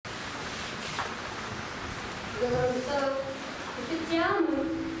serve as the chairman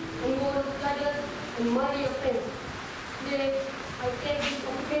and board of judges and my dear friends. Today, I take this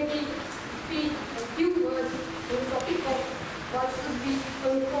opportunity to speak a few words on the topic of what should we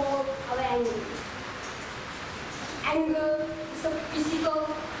control our anger. Anger is a physical,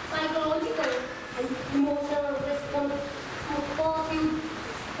 psychological, and emotional response to perceived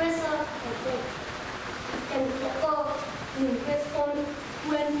pressure or threat. It can occur in response to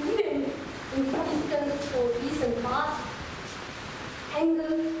an event in the distant or recent past.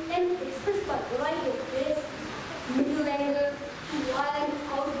 Anger can be expressed by a variety of ways: middle anger to violent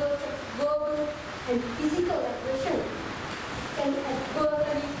outbursts of verbal and physical aggression. It can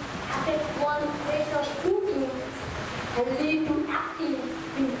adversely affect one's way of thinking and lead to acting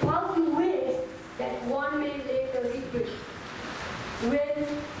in impulsive ways that one may later regret. When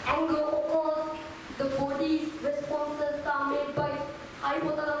anger occurs, the body's responses are made by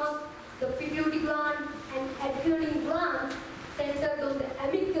hypothalamus, the pituitary gland, and adrenaline glands centered on the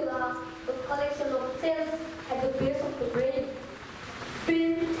amygdala, a collection of cells at the base of the brain.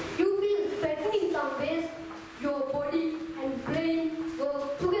 When you feel threatened in some ways, your body and brain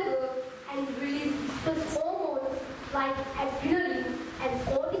work together and release stress hormones like adrenaline and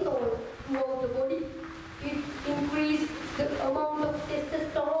cortisol throughout the body. It increases the amount of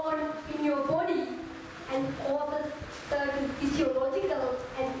testosterone in your body and causes certain physiological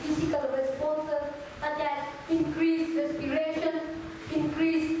and physical responses such as increased respiration,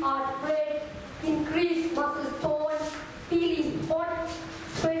 increased heart rate, increased muscle tone, feeling hot,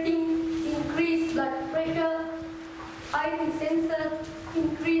 sweating, increased blood pressure, heightened senses,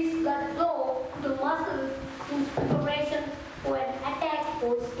 increased blood flow to the muscles in preparation for an attack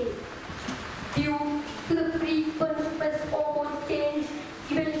or escape. Due to the frequent stress hormone change,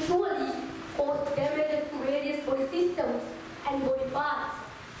 eventually cause damage to various body systems and body parts.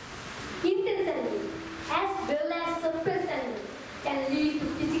 Intense anger as well as suppressed anger can lead to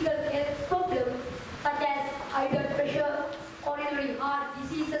physical health problems such as high blood pressure, coronary heart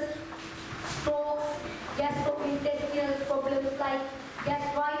diseases, strokes, gastrointestinal problems like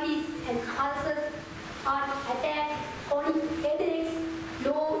gastritis and ulcers, heart attacks, chronic headaches,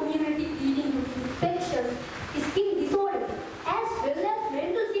 low immunity leading to infections, skin disorders, as well as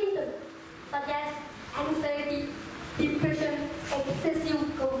mental symptoms such as anxiety, depression, excessive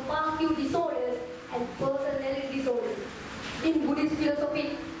compulsive disorders, and personality disorders. In Buddhist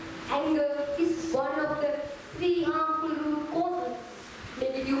philosophy, anger is one of the three harmful root causes: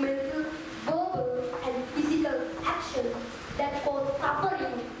 negative mental, verbal, and physical actions that cause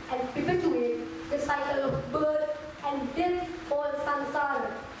suffering and perpetuate the cycle of birth and death called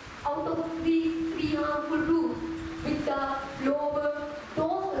samsara. Out of these three harmful roots, which are lower,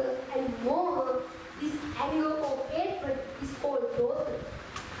 dorsal, and moha, this anger or hatred is called dorsal.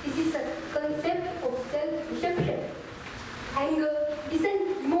 This is a concept of self-deception. Anger is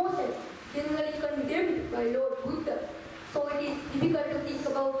an emotion generally condemned by Lord Buddha, so it is difficult to think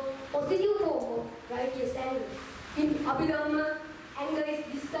about positive form of righteous anger. In Abhidhamma, anger is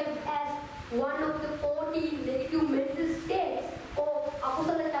described as one of the 14 negative mental states or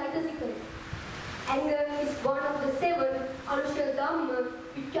akusala chaitasikas. Anger is one of the 7 anusha dhamma,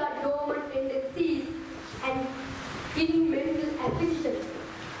 which are dormant tendencies and hidden mental afflictions